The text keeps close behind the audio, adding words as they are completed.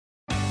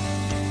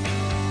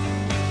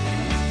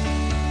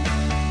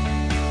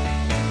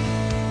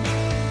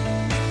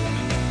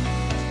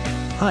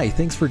Hi,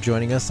 thanks for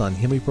joining us on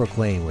Him We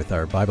Proclaim with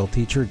our Bible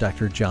teacher,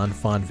 Dr. John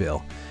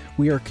Fonville.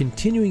 We are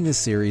continuing the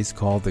series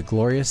called The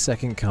Glorious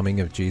Second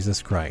Coming of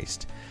Jesus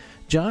Christ.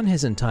 John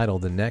has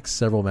entitled the next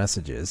several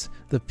messages,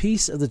 The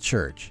Peace of the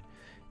Church.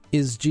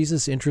 Is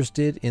Jesus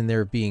interested in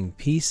there being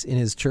peace in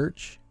his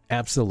church?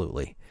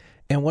 Absolutely.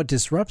 And what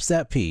disrupts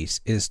that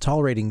peace is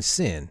tolerating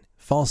sin,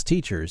 false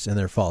teachers, and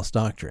their false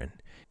doctrine.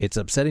 It's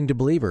upsetting to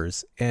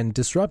believers and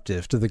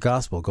disruptive to the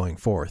gospel going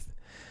forth.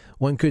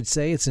 One could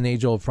say it's an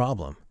age-old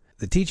problem.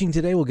 The teaching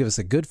today will give us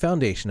a good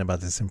foundation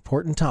about this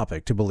important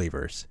topic to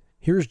believers.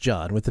 Here's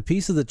John with the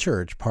Peace of the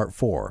Church, Part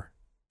 4.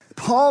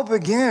 Paul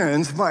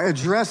begins by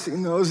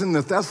addressing those in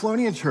the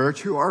Thessalonian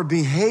church who are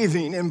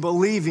behaving and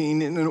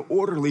believing in an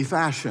orderly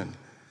fashion.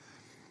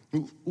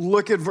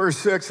 Look at verse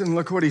 6 and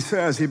look what he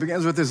says. He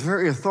begins with this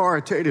very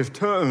authoritative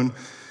tone.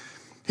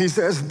 He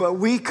says, "But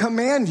we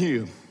command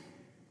you."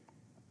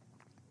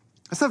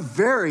 That's a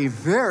very,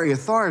 very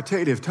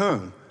authoritative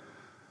tone.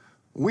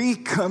 We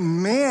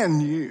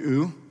command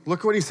you,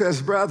 look what he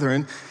says,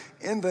 brethren,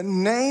 in the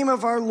name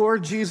of our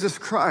Lord Jesus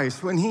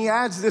Christ. When he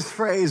adds this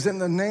phrase, in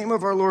the name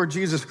of our Lord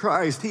Jesus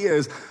Christ, he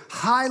is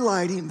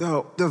highlighting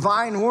the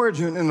divine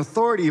origin and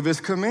authority of his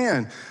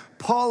command.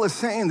 Paul is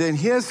saying that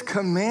his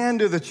command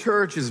to the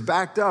church is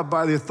backed up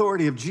by the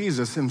authority of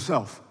Jesus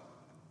himself.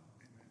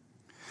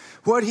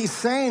 What he's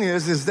saying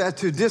is that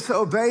to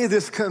disobey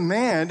this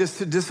command is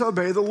to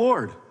disobey the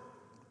Lord.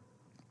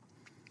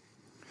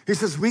 He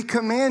says, we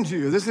command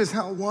you. This is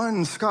how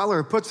one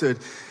scholar puts it.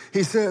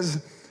 He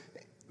says,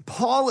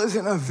 Paul is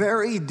in a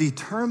very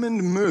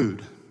determined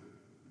mood.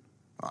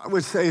 I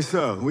would say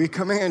so. We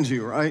command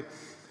you, right?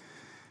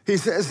 He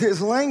says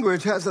his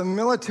language has a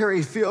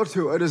military feel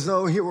to it, as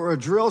though he were a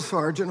drill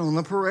sergeant on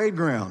the parade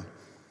ground.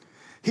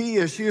 He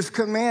issues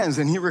commands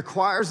and he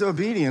requires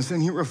obedience,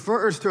 and he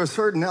refers to a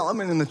certain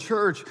element in the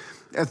church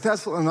at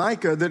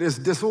Thessalonica that is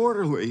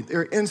disorderly.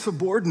 They're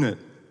insubordinate.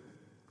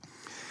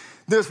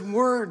 This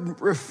word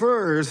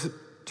refers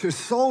to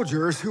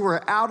soldiers who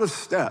are out of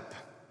step,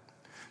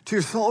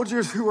 to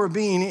soldiers who are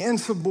being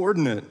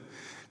insubordinate,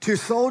 to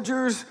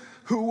soldiers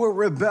who were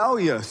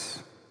rebellious,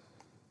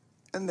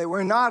 and they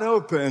were not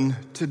open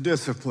to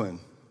discipline.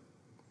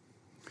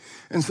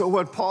 And so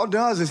what Paul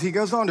does is he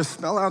goes on to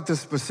spell out the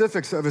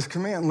specifics of his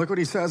command. Look what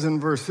he says in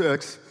verse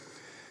 6.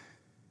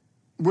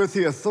 With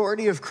the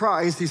authority of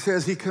Christ, he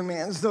says he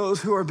commands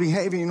those who are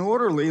behaving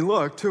orderly,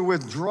 look, to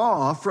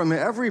withdraw from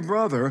every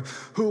brother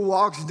who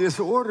walks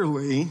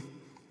disorderly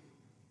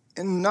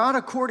and not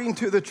according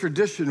to the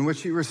tradition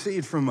which he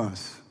received from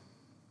us.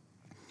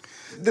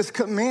 This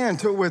command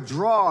to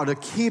withdraw, to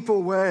keep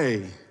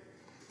away,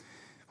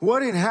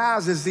 what it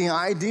has is the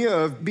idea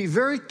of be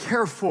very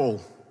careful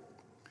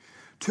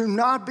to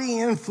not be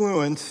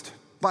influenced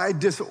by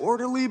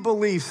disorderly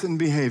beliefs and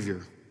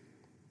behavior.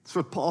 That's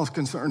what Paul's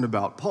concerned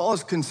about. Paul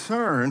is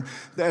concerned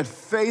that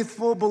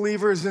faithful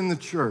believers in the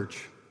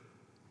church,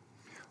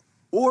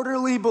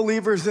 orderly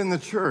believers in the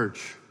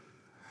church,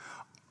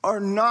 are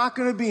not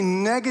going to be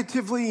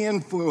negatively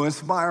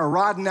influenced by a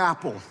rotten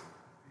apple.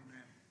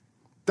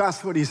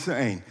 That's what he's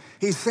saying.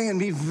 He's saying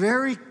be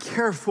very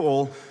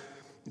careful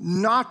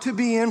not to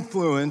be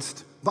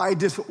influenced by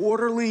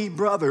disorderly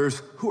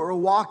brothers who are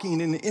walking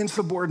in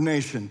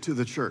insubordination to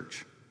the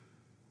church.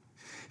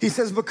 He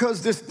says,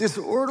 because this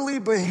disorderly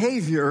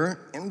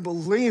behavior and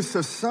beliefs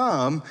of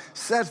some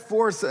set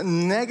forth a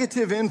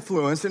negative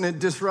influence and it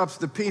disrupts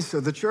the peace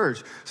of the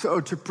church. So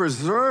to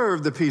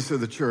preserve the peace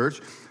of the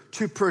church,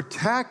 to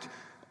protect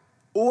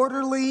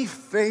orderly,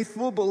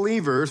 faithful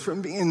believers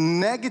from being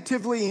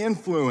negatively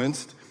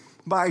influenced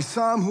by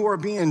some who are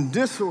being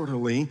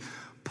disorderly,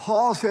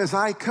 Paul says,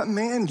 I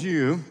command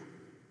you,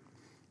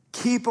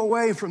 keep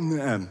away from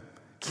them.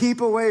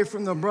 Keep away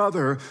from the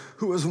brother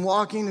who is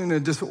walking in a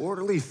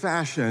disorderly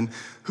fashion,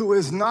 who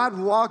is not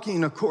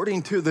walking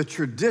according to the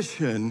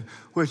tradition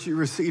which you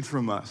received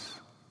from us.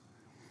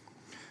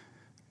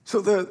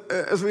 So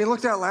as we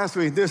looked at last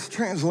week, this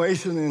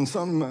translation in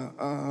some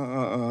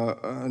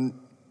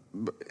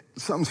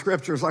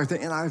scriptures like the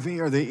NIV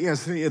or the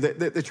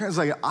ESV, they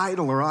translate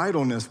idle or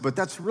idleness, but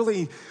that's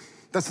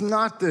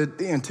not the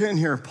intent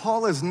here.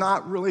 Paul is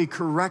not really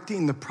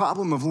correcting the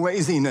problem of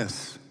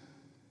laziness.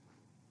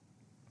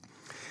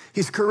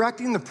 He's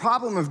correcting the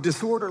problem of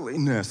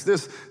disorderliness.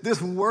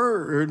 This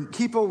word,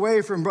 keep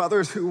away from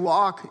brothers who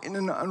walk in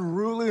an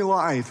unruly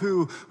life,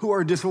 who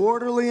are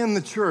disorderly in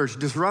the church,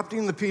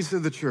 disrupting the peace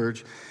of the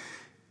church.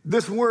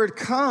 This word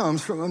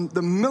comes from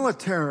the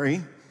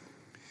military,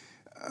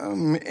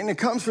 and it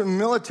comes from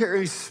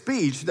military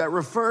speech that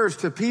refers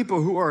to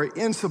people who are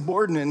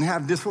insubordinate and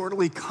have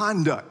disorderly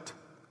conduct.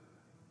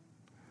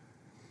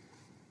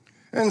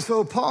 And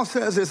so Paul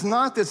says it's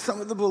not that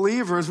some of the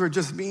believers were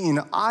just being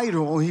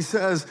idle. He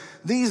says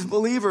these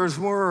believers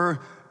were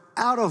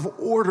out of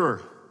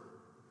order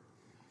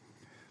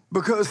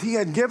because he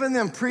had given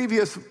them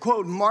previous,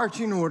 quote,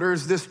 marching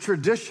orders, this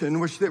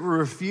tradition which they were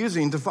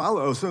refusing to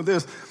follow. So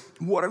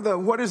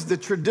what is the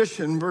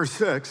tradition, verse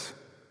 6?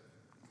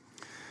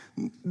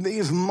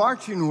 These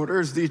marching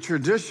orders, the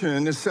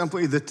tradition, is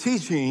simply the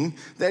teaching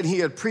that he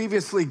had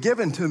previously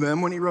given to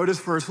them when he wrote his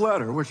first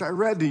letter, which I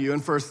read to you in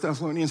 1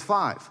 Thessalonians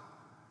 5.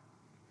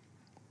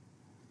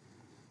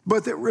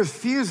 But they're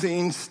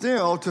refusing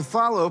still to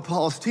follow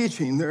Paul's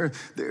teaching.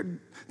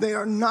 They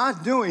are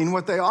not doing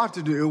what they ought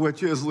to do,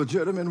 which is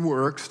legitimate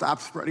work, stop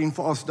spreading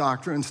false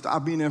doctrine,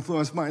 stop being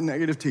influenced by a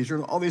negative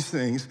teacher, all these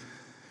things.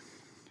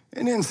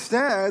 And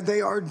instead,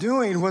 they are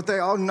doing what they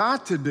ought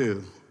not to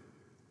do.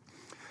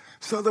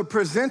 So the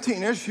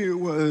presenting issue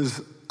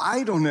was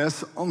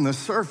idleness on the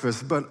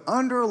surface, but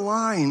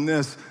underlying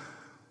this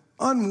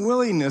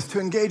unwillingness to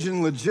engage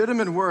in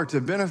legitimate work to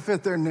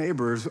benefit their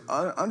neighbors,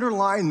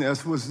 underlying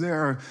this was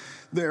their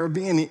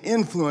being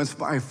influenced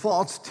by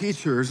false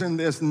teachers and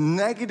this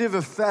negative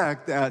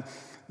effect that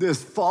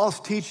this false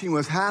teaching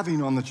was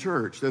having on the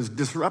church, that's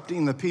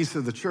disrupting the peace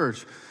of the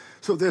church.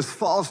 So this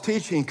false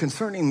teaching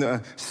concerning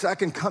the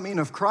second coming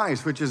of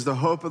Christ, which is the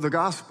hope of the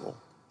gospel.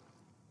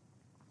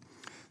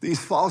 These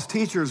false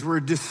teachers were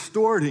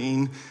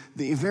distorting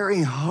the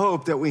very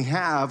hope that we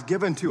have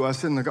given to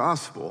us in the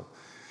gospel.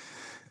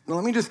 Now,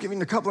 let me just give you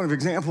a couple of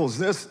examples.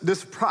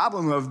 This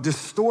problem of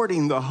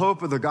distorting the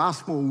hope of the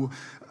gospel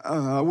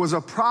was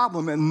a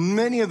problem in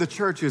many of the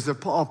churches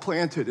that Paul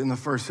planted in the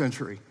first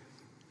century.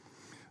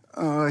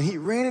 He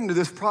ran into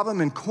this problem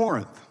in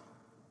Corinth.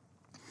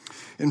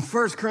 In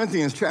 1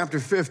 Corinthians chapter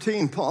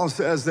 15, Paul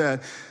says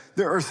that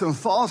there are some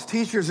false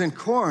teachers in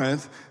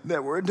Corinth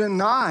that were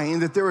denying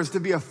that there was to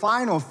be a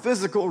final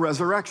physical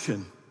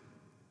resurrection.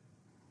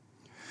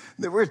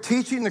 They were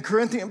teaching the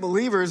Corinthian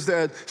believers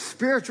that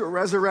spiritual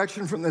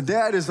resurrection from the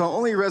dead is the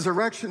only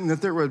resurrection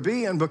that there would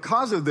be, and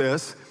because of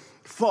this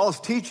false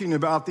teaching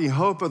about the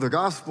hope of the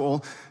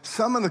gospel,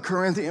 some of the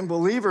Corinthian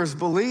believers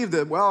believed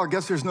that, well, I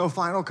guess there's no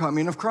final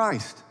coming of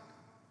Christ.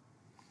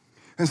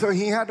 And so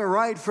he had to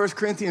write 1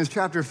 Corinthians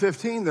chapter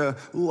 15, the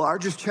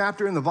largest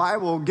chapter in the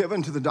Bible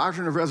given to the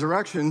doctrine of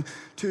resurrection,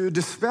 to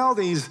dispel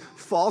these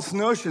false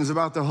notions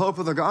about the hope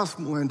of the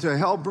gospel and to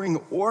help bring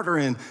order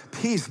and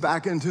peace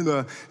back into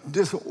the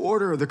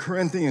disorder of the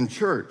Corinthian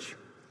church.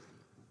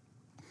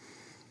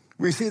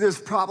 We see this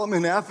problem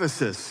in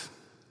Ephesus.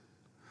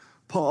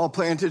 Paul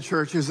planted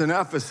churches in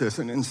Ephesus,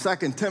 and in 2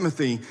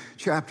 Timothy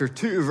chapter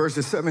 2,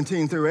 verses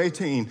 17 through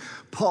 18,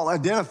 Paul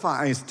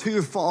identifies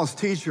two false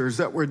teachers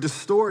that were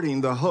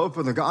distorting the hope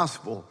of the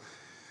gospel.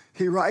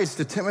 He writes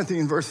to Timothy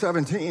in verse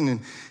 17,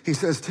 and he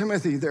says,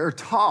 Timothy, their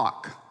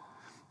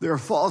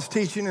false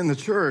teaching in the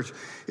church,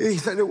 he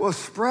said it will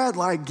spread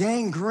like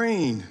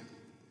gangrene.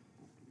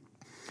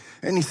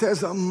 And he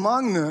says,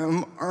 among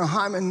them are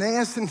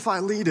Hymenaeus and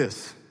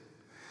Philetus.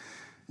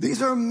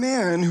 These are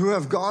men who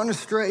have gone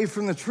astray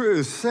from the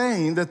truth,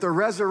 saying that the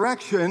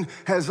resurrection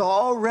has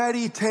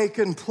already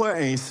taken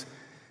place,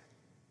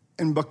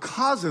 and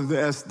because of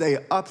this, they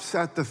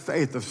upset the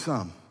faith of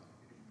some.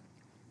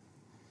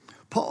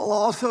 Paul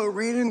also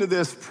ran into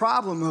this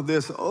problem of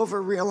this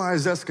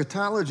over-realized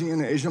eschatology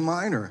in Asia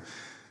Minor.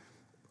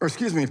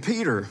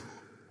 Peter.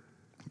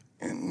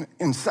 In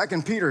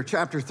 2 Peter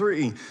chapter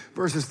 3,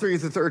 verses 3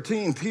 to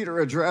 13, Peter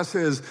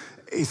addresses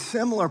a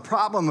similar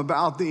problem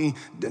about the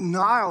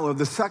denial of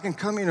the second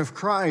coming of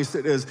Christ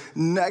that is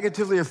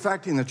negatively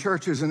affecting the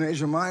churches in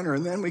Asia Minor.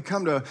 And then we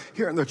come to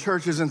here in the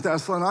churches in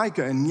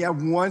Thessalonica, and yet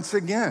once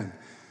again,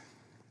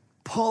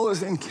 Paul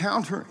is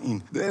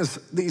encountering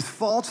these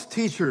false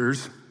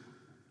teachers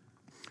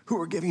who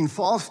are giving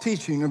false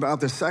teaching about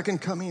the second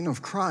coming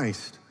of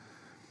Christ.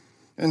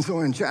 And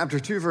so in chapter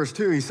 2, verse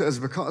 2, he says,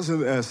 because of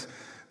this,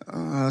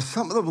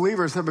 some of the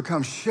believers have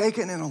become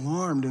shaken and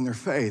alarmed in their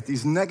faith,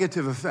 these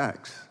negative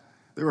effects.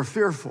 They were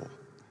fearful.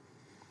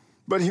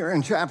 But here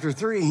in chapter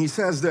 3, he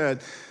says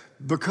that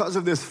because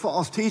of this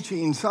false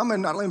teaching, some had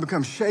not only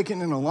become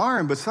shaken and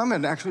alarmed, but some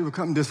had actually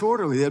become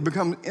disorderly. They had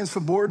become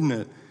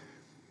insubordinate.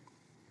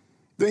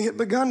 They had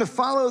begun to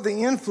follow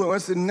the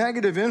influence, the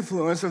negative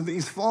influence of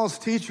these false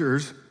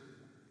teachers.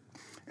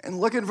 And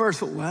look at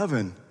verse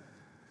 11.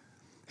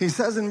 He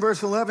says in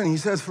verse 11, he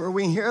says, for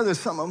we hear that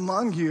some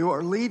among you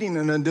are leading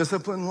an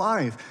undisciplined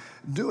life,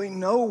 doing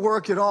no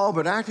work at all,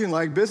 but acting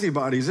like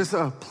busybodies. It's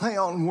a play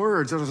on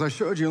words, as I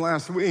showed you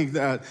last week,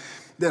 that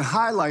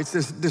highlights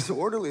this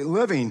disorderly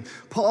living.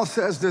 Paul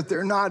says that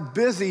they're not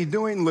busy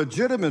doing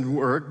legitimate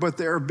work, but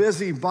they're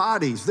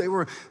busybodies.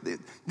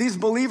 These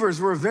believers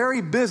were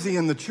very busy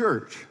in the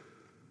church.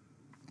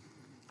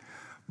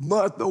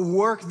 But the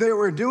work they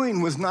were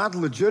doing was not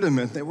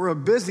legitimate. They were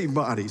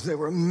busybodies. They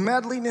were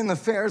meddling in the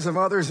affairs of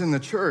others in the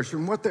church.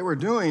 And what they were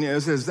doing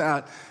is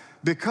that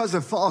because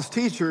of false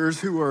teachers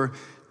who were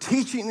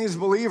teaching these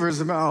believers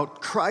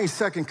about Christ's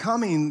second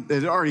coming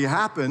that had already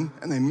happened,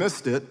 and they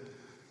missed it,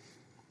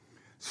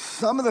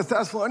 some of the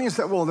Thessalonians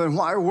said, well, then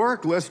why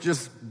work? Let's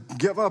just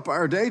give up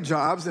our day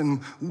jobs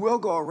and we'll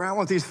go around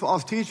with these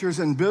false teachers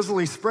and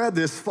busily spread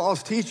this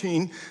false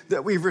teaching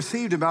that we've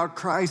received about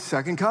Christ's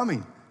second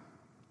coming.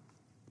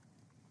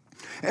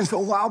 And so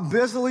while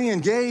busily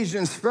engaged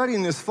in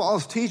spreading this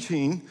false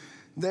teaching,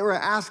 they were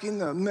asking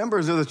the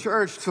members of the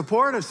church,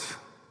 support us.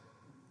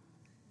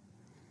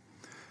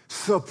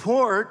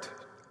 Support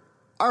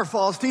are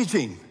false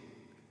teaching.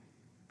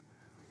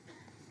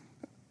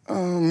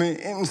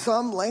 In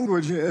some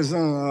languages,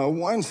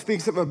 one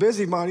speaks of a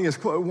busybody as,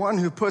 quote, one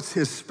who puts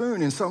his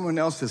spoon in someone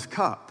else's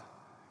cup.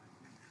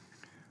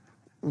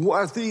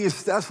 What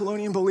these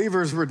Thessalonian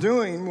believers were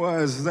doing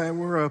was they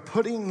were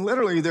putting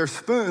literally their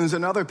spoons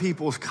in other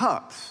people's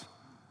cups,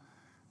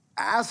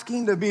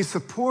 asking to be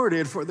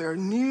supported for their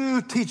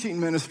new teaching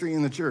ministry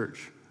in the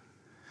church.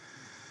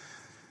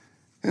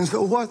 And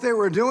so what they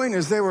were doing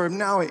is they were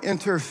now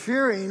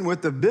interfering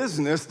with the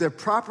business that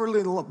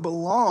properly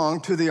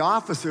belonged to the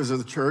officers of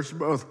the church,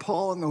 both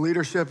Paul and the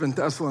leadership in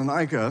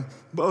Thessalonica,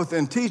 both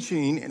in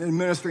teaching and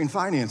administering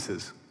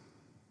finances.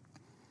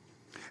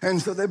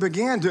 And so they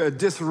began to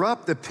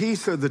disrupt the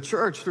peace of the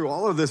church through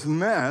all of this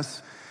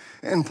mess.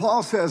 And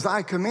Paul says,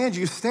 I command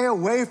you, stay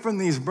away from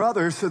these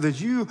brothers so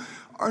that you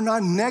are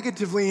not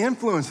negatively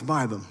influenced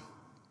by them.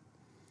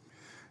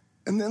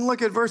 And then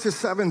look at verses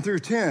 7 through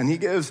 10. He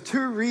gives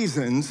two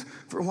reasons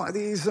for why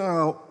these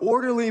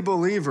orderly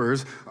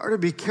believers are to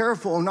be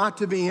careful not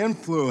to be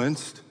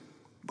influenced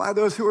by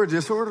those who are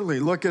disorderly.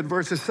 Look at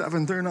verses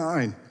 7 through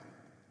 9.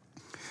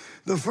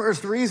 The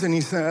first reason, he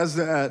says,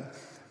 that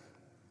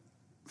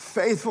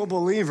faithful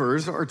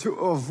believers are to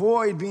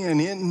avoid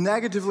being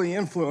negatively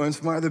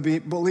influenced by the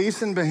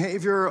beliefs and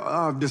behavior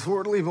of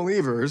disorderly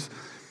believers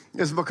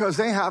is because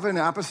they have an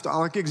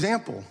apostolic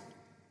example.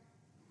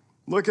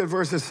 Look at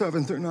verses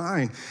 7 through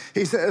 9.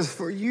 He says,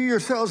 for you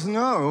yourselves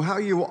know how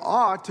you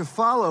ought to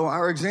follow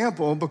our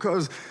example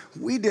because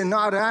we did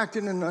not act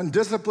in an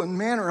undisciplined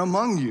manner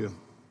among you.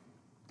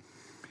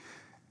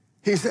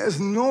 He says,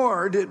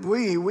 nor did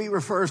we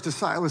refers to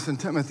Silas and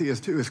Timothy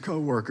as to his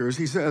co-workers.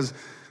 He says,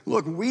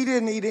 look, we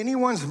didn't eat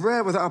anyone's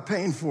bread without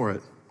paying for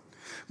it.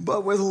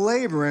 But with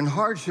labor and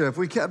hardship,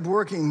 we kept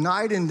working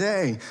night and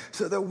day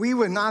so that we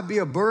would not be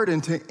a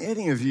burden to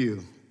any of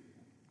you.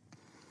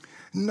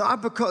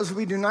 Not because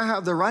we do not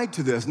have the right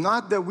to this,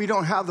 not that we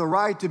don't have the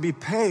right to be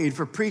paid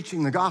for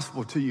preaching the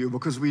gospel to you,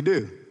 because we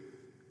do.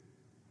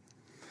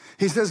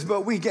 He says,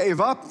 but we gave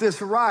up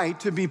this right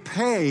to be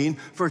paid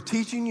for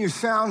teaching you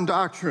sound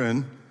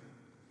doctrine.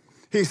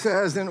 He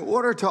says, in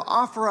order to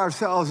offer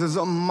ourselves as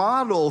a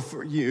model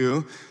for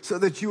you so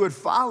that you would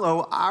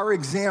follow our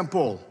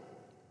example.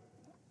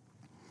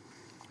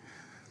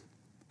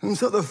 And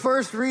so the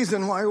first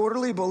reason why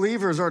orderly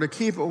believers are to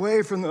keep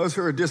away from those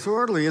who are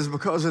disorderly is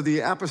because of the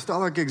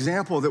apostolic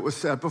example that was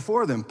set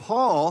before them.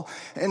 Paul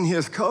and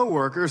his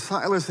co-workers,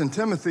 Silas and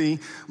Timothy,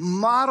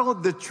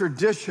 modeled the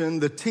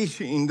tradition, the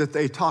teaching that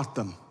they taught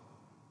them.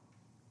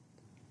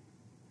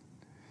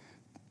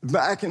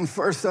 Back in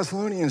 1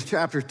 Thessalonians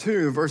chapter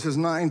 2, verses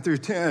 9 through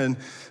 10,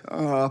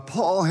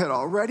 Paul had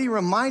already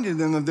reminded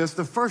them of this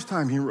the first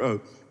time he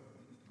wrote.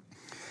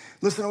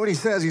 Listen to what he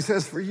says. He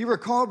says, for you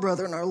recall,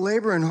 brethren, our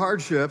labor and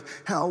hardship,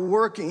 how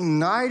working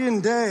night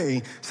and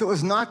day so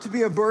as not to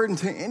be a burden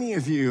to any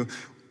of you,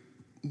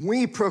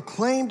 we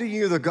proclaim to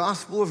you the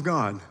gospel of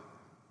God.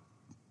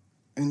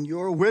 And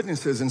your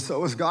witnesses, and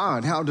so is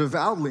God, how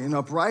devoutly and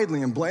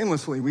uprightly and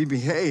blamelessly we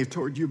behave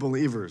toward you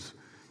believers.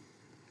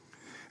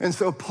 And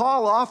so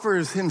Paul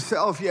offers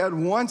himself yet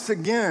once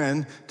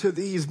again to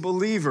these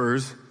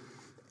believers.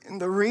 And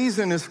the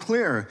reason is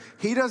clear.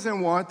 He doesn't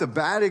want the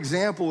bad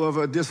example of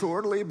a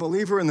disorderly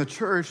believer in the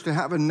church to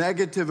have a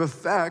negative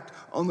effect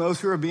on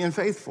those who are being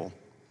faithful.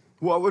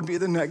 What would be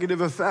the negative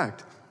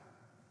effect?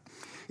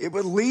 It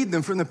would lead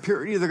them from the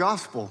purity of the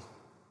gospel.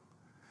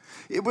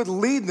 It would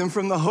lead them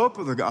from the hope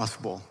of the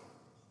gospel.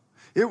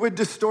 It would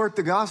distort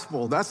the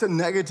gospel. That's a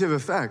negative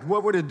effect.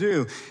 What would it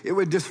do? It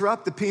would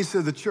disrupt the peace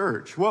of the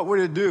church. What would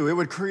it do? It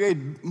would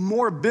create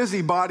more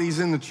busybodies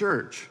in the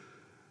church.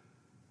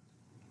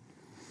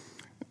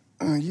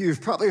 You've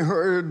probably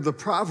heard the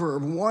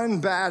proverb, one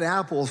bad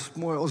apple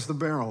spoils the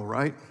barrel,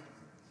 right?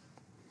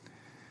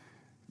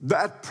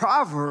 That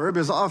proverb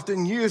is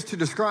often used to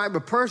describe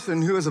a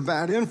person who is a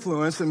bad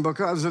influence, and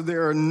because of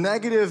their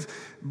negative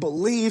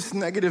beliefs,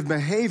 negative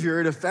behavior,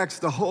 it affects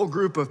the whole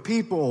group of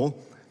people.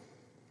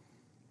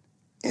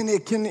 And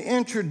it can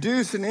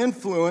introduce and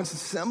influence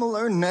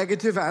similar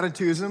negative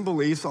attitudes and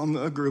beliefs on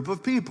a group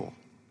of people.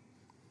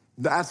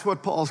 That's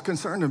what Paul's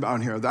concerned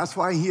about here. That's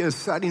why he is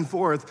setting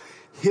forth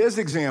his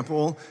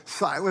example,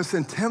 Silas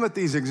and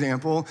Timothy's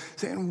example,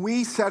 saying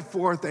we set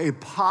forth a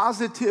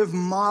positive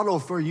model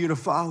for you to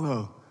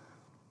follow,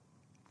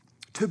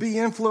 to be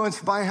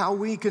influenced by how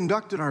we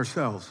conducted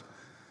ourselves.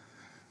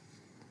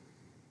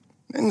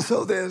 And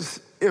so this,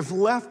 if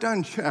left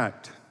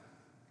unchecked,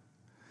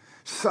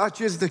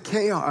 such is the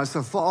chaos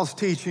of false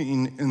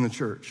teaching in the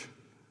church.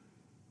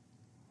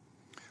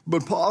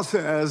 But Paul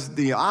says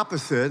the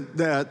opposite,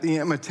 that the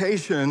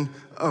imitation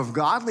of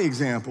godly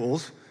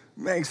examples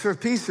makes for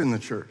peace in the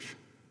church.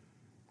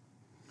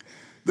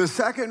 The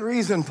second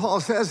reason Paul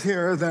says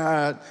here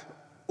that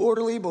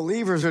orderly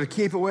believers are to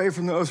keep away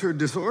from those who are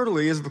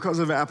disorderly is because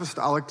of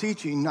apostolic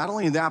teaching. Not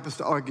only the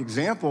apostolic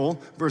example,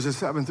 verses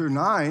 7 through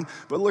 9,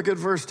 but look at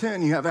verse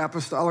 10. You have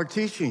apostolic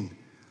teaching.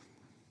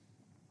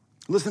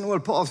 Listen to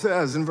what Paul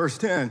says in verse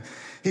 10.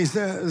 He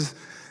says,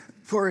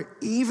 for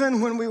even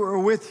when we were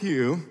with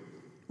you,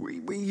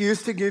 We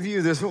used to give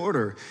you this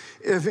order.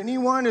 If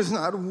anyone is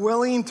not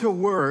willing to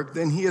work,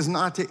 then he is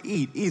not to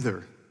eat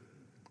either.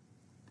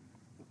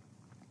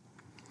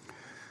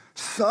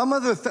 Some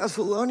of the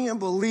Thessalonian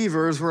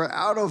believers were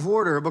out of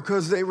order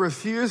because they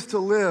refused to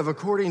live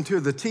according to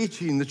the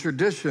teaching, the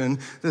tradition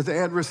that they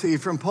had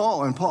received from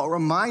Paul. And Paul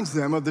reminds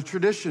them of the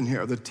tradition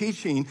here, the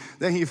teaching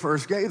that he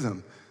first gave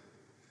them.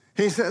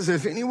 He says,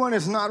 if anyone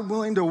is not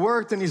willing to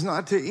work, then he's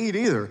not to eat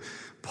either.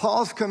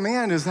 Paul's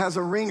command has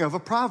a ring of a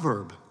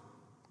proverb.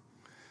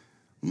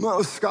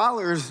 Most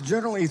scholars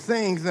generally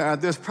think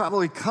that this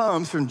probably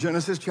comes from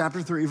Genesis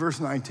chapter 3, verse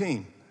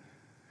 19.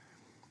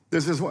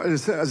 This is what it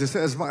says. It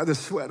says, by the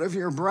sweat of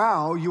your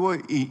brow, you will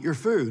eat your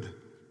food.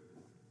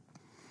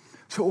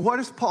 So what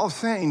is Paul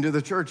saying to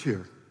the church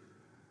here?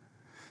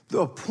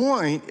 The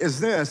point is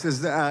this,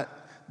 is that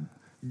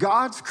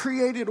God's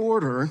created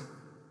order,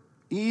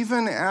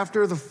 even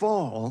after the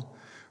fall,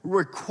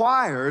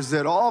 requires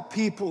that all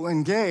people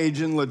engage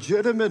in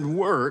legitimate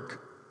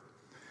work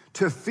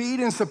to feed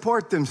and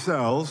support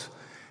themselves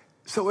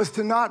so as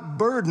to not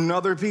burden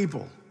other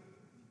people.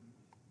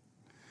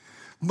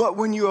 But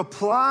when you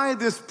apply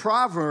this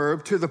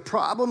proverb to the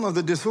problem of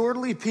the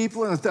disorderly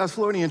people in the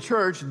Thessalonian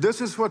church, this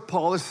is what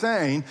Paul is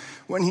saying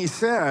when he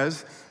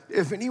says,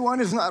 if anyone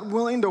is not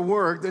willing to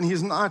work, then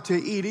he's not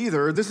to eat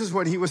either. This is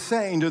what he was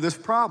saying to this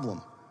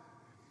problem.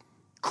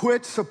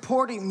 Quit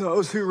supporting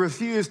those who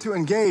refuse to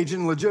engage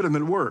in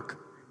legitimate work.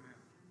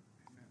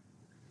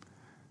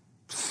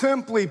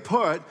 Simply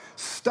put,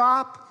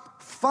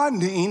 stop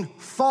funding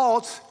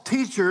false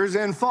teachers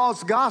and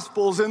false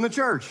gospels in the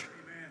church.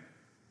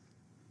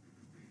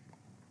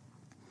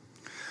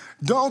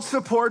 Don't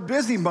support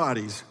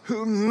busybodies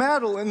who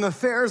meddle in the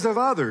affairs of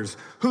others,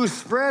 who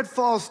spread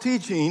false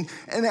teaching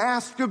and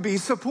ask to be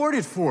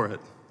supported for it.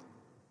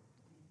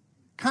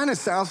 Kind of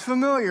sounds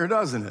familiar,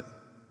 doesn't it?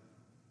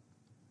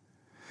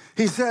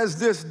 He says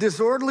this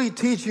disorderly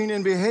teaching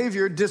and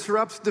behavior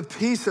disrupts the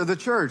peace of the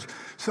church.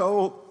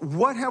 So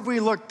what have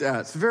we looked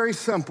at? It's very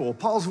simple.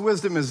 Paul's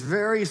wisdom is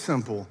very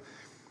simple.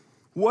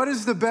 What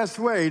is the best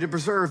way to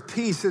preserve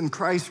peace in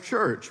Christ's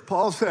church?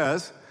 Paul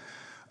says,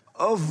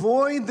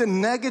 avoid the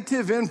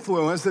negative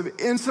influence of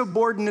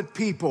insubordinate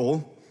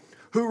people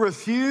who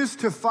refuse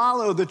to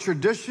follow the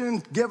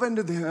tradition given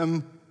to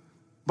them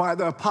by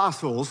the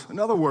apostles. In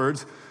other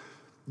words,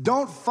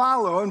 don't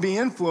follow and be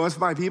influenced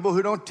by people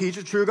who don't teach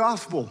a true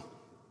gospel.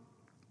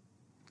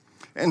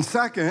 And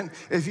second,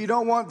 if you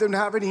don't want them to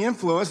have any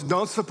influence,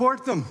 don't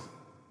support them.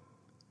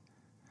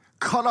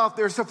 Cut off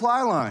their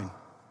supply line.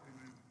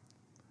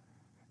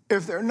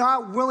 If they're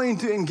not willing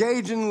to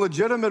engage in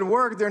legitimate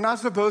work, they're not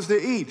supposed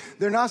to eat.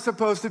 They're not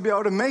supposed to be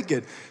able to make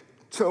it.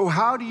 So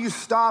how do you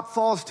stop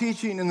false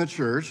teaching in the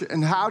church,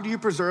 and how do you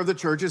preserve the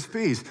church's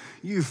peace?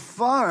 You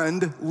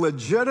fund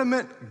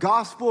legitimate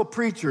gospel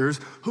preachers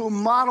who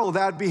model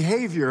that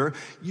behavior.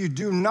 You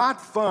do not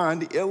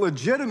fund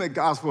illegitimate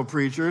gospel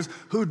preachers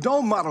who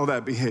don't model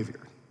that behavior.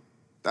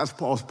 That's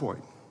Paul's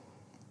point.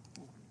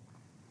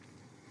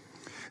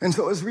 And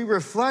so as we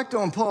reflect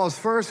on Paul's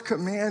first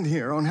command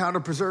here on how to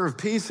preserve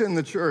peace in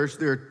the church,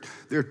 there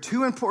are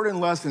two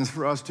important lessons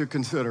for us to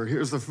consider.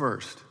 Here's the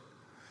first.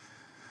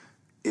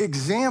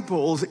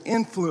 Examples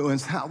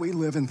influence how we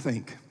live and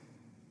think.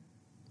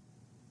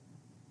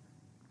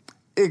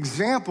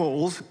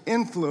 Examples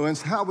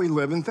influence how we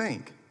live and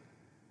think.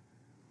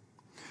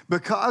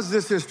 Because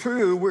this is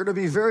true, we're to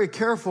be very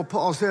careful,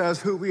 Paul says,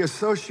 who we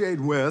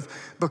associate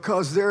with,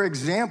 because their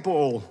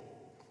example,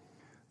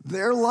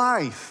 their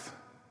life,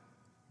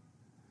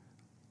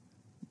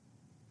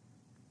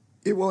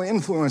 it will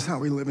influence how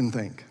we live and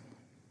think.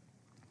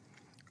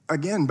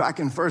 Again, back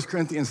in 1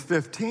 Corinthians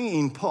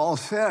 15, Paul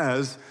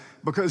says,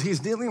 because he's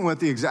dealing with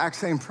the exact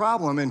same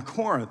problem in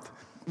Corinth,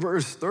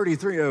 verse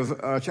 33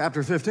 of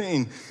chapter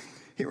 15,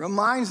 he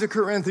reminds the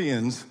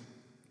Corinthians,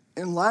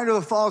 in light of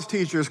the false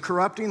teachers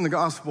corrupting the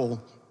gospel,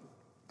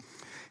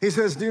 he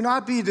says, do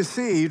not be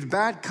deceived,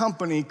 bad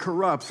company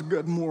corrupts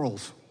good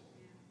morals.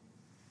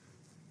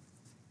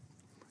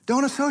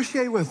 Don't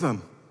associate with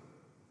them.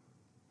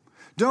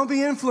 Don't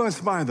be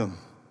influenced by them.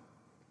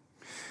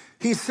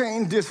 He's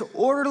saying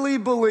disorderly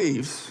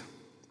beliefs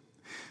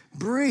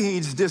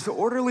breeds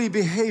disorderly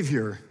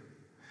behavior.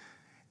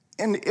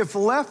 And if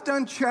left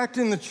unchecked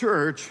in the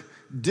church,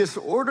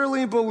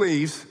 disorderly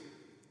beliefs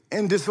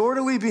and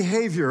disorderly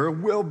behavior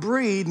will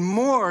breed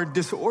more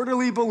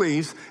disorderly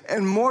beliefs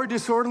and more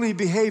disorderly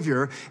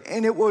behavior,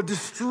 and it will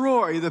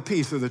destroy the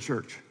peace of the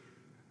church.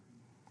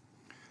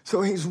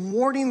 So he's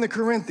warning the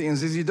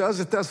Corinthians, as he does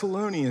the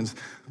Thessalonians,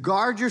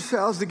 guard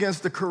yourselves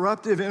against the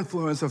corruptive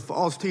influence of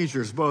false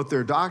teachers, both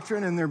their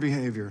doctrine and their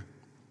behavior.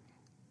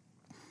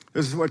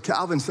 This is what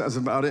Calvin says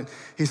about it.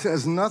 He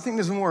says, nothing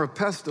is more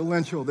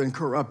pestilential than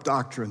corrupt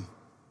doctrine.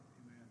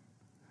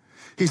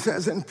 He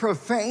says, in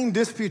profane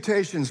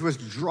disputations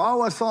which draw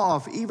us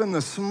off even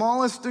the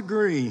smallest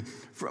degree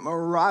from a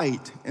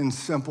right and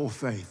simple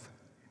faith.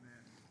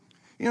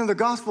 You know, the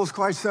gospel is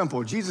quite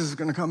simple. Jesus is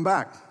going to come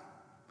back.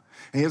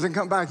 And he hasn't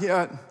come back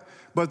yet,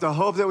 but the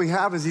hope that we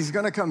have is he's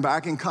going to come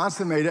back and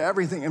consummate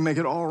everything and make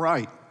it all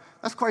right.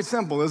 That's quite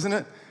simple, isn't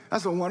it?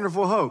 That's a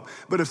wonderful hope.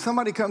 But if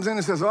somebody comes in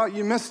and says, oh,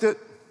 you missed it,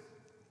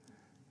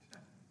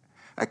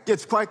 that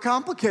gets quite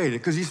complicated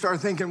because you start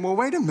thinking, well,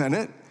 wait a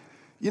minute,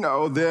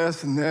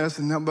 this and this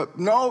and that, but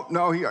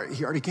no, he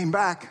already came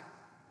back.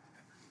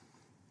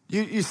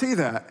 You see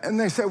that? And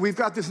they say, we've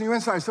got this new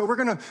insight, so we're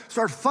going to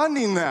start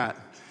funding that.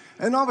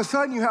 And all of a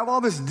sudden, you have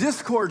all this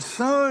discord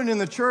sown in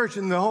the church,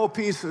 and the whole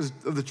piece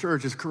of the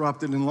church is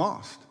corrupted and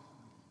lost.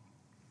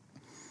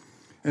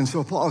 And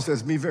so Paul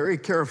says, be very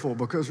careful,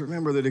 because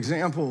remember that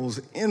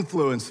examples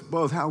influence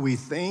both how we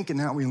think and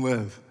how we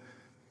live.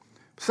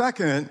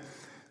 Second,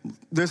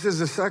 this is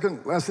the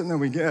second lesson that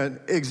we get.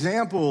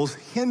 Examples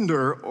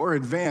hinder or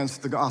advance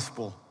the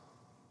gospel.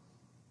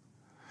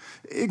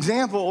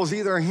 Examples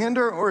either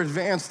hinder or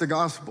advance the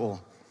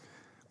gospel.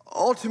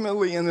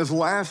 Ultimately, in this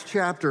last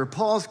chapter,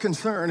 Paul's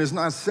concern is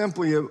not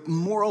simply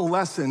moral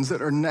lessons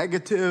that are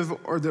negative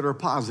or that are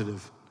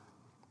positive.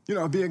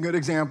 Be a good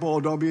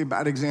example, don't be a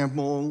bad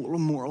example, a little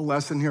moral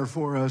lesson here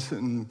for us,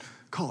 and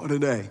call it a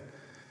day.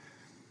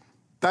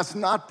 That's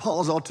not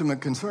Paul's ultimate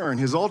concern.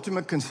 His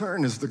ultimate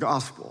concern is the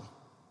gospel.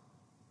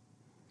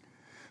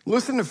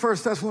 Listen to 1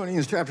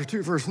 Thessalonians chapter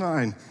 2, verse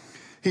 9.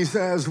 He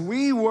says,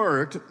 we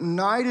worked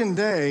night and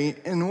day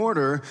in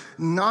order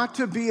not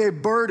to be a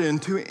burden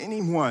to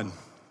anyone.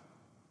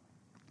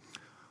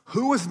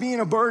 Who was being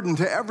a burden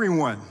to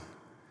everyone?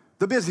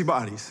 The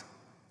busybodies,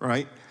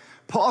 right?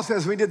 Paul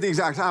says we did the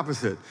exact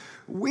opposite.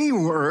 We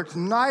worked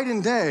night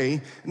and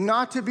day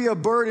not to be a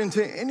burden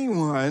to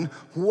anyone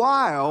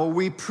while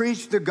we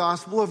preached the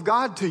gospel of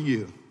God to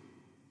you.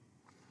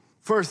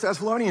 1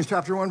 Thessalonians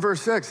chapter 1,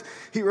 verse 6,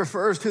 he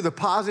refers to the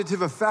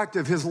positive effect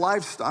of his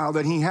lifestyle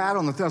that he had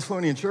on the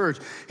Thessalonian church.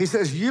 He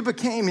says, you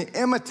became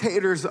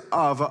imitators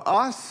of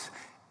us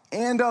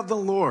and of the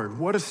Lord.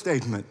 What a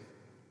statement.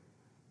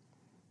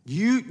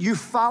 You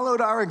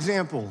followed our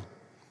example.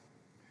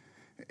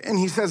 And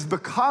he says,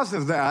 because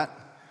of that,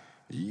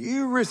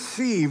 you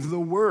received the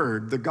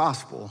word, the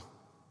gospel.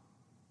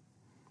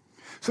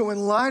 So in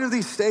light of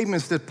these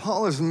statements that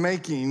Paul is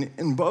making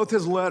in both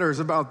his letters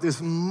about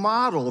this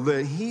model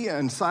that he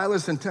and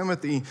Silas and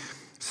Timothy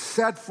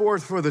set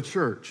forth for the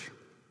church,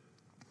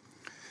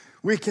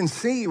 we can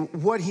see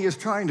what he is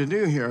trying to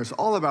do here. It's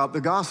all about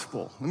the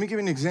gospel. Let me give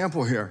you an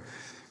example here.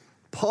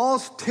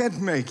 Paul's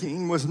tent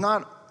making was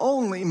not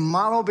only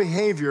model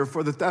behavior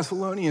for the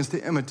Thessalonians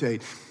to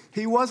imitate.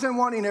 He wasn't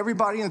wanting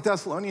everybody in the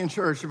Thessalonian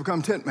church to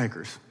become tent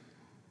makers,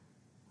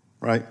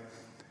 right?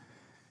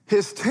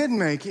 His tent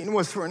making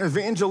was for an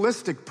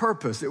evangelistic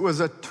purpose. It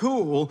was a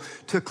tool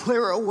to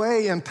clear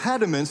away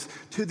impediments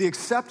to the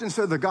acceptance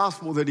of the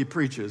gospel that he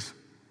preaches.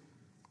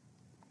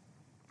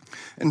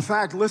 In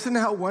fact, listen to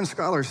how one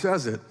scholar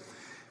says it.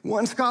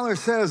 One scholar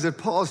says that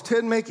Paul's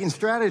tent-making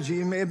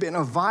strategy may have been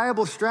a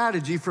viable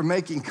strategy for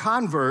making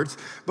converts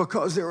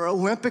because there were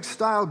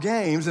Olympic-style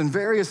games and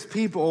various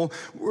people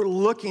were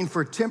looking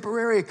for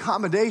temporary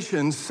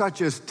accommodations such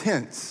as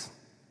tents.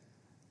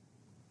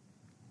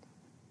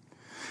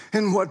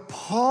 And what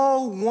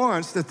Paul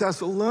wants the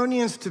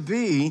Thessalonians to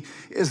be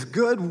is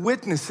good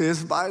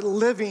witnesses by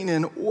living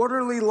an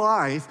orderly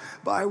life,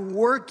 by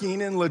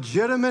working in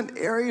legitimate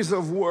areas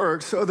of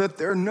work so that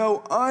there are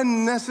no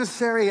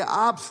unnecessary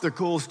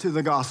obstacles to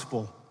the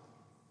gospel.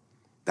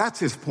 That's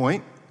his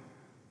point.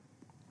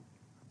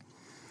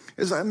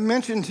 As I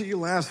mentioned to you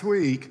last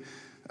week,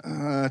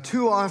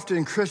 too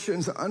often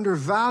Christians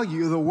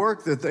undervalue the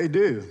work that they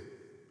do.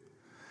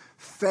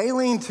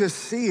 Failing to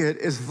see it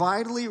is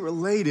vitally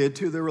related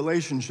to the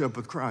relationship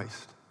with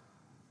Christ.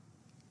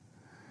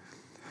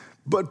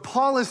 But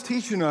Paul is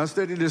teaching us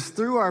that it is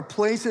through our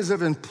places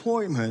of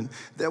employment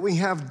that we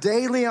have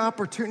daily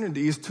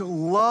opportunities to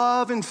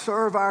love and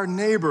serve our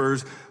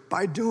neighbors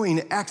by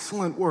doing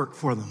excellent work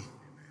for them.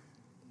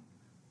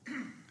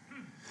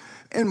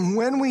 And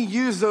when we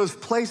use those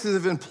places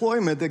of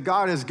employment that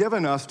God has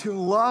given us to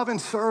love and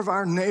serve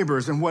our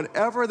neighbors in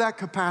whatever that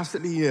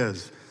capacity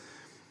is,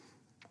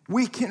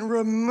 we can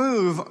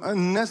remove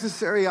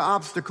unnecessary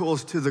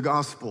obstacles to the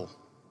gospel.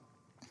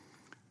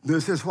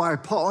 This is why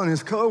Paul and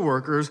his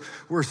co-workers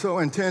were so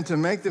intent to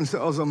make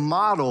themselves a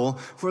model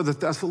for the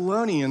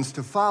Thessalonians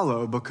to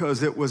follow,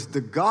 because it was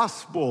the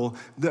gospel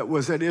that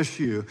was at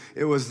issue.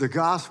 It was the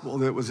gospel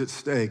that was at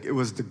stake. It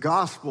was the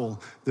gospel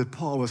that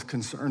Paul was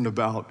concerned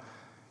about.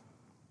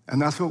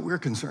 And that's what we're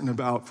concerned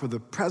about for the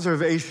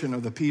preservation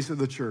of the peace of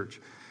the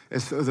church,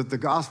 is so that the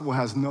gospel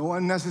has no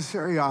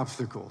unnecessary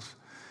obstacles.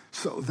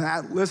 So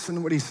that, listen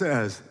to what he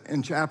says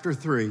in chapter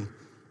 3.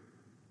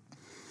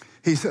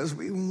 He says,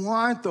 we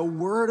want the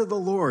word of the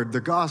Lord,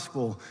 the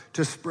gospel,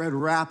 to spread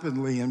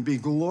rapidly and be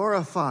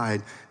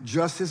glorified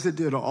just as it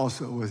did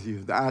also with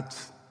you.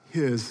 That's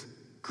his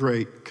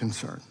great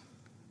concern.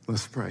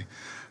 Let's pray.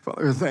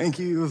 Father, thank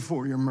you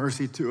for your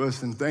mercy to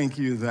us, and thank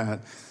you that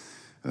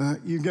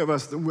you give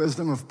us the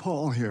wisdom of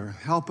Paul here.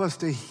 Help us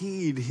to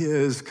heed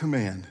his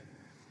command.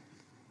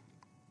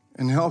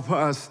 And help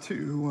us to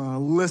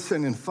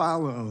listen and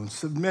follow and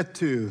submit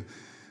to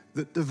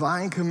the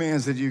divine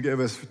commands that you give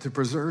us to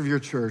preserve your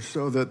church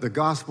so that the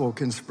gospel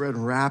can spread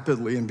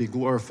rapidly and be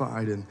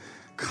glorified and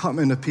come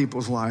into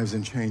people's lives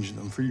and change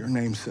them. For your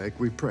name's sake,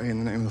 we pray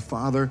in the name of the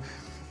Father,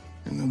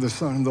 and of the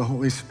Son, and the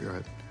Holy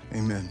Spirit.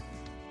 Amen.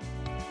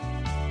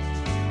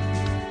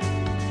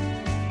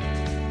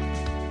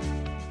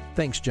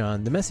 Thanks,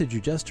 John. The message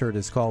you just heard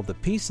is called The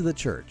Peace of the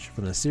Church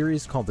from the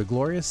series called The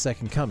Glorious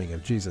Second Coming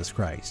of Jesus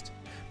Christ.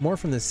 More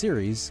from this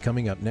series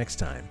coming up next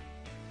time.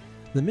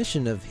 The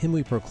mission of Him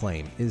We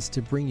Proclaim is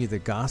to bring you the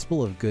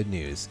gospel of good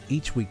news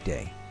each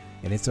weekday,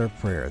 and it's our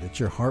prayer that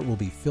your heart will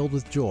be filled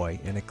with joy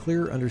and a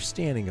clear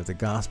understanding of the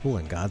gospel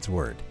and God's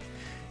Word.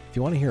 If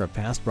you want to hear a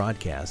past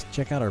broadcast,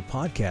 check out our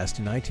podcast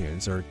in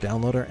iTunes or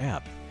download our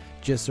app.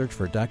 Just search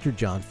for Dr.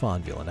 John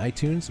Fonville in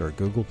iTunes or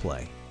Google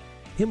Play.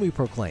 Him We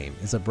Proclaim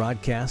is a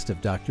broadcast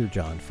of Dr.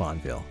 John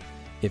Fonville.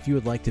 If you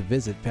would like to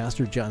visit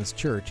Pastor John's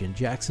church in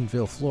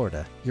Jacksonville,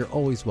 Florida, you're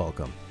always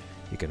welcome.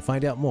 You can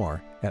find out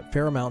more at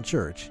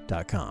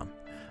ParamountChurch.com.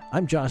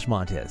 I'm Josh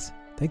Montez.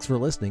 Thanks for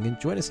listening and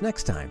join us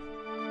next time.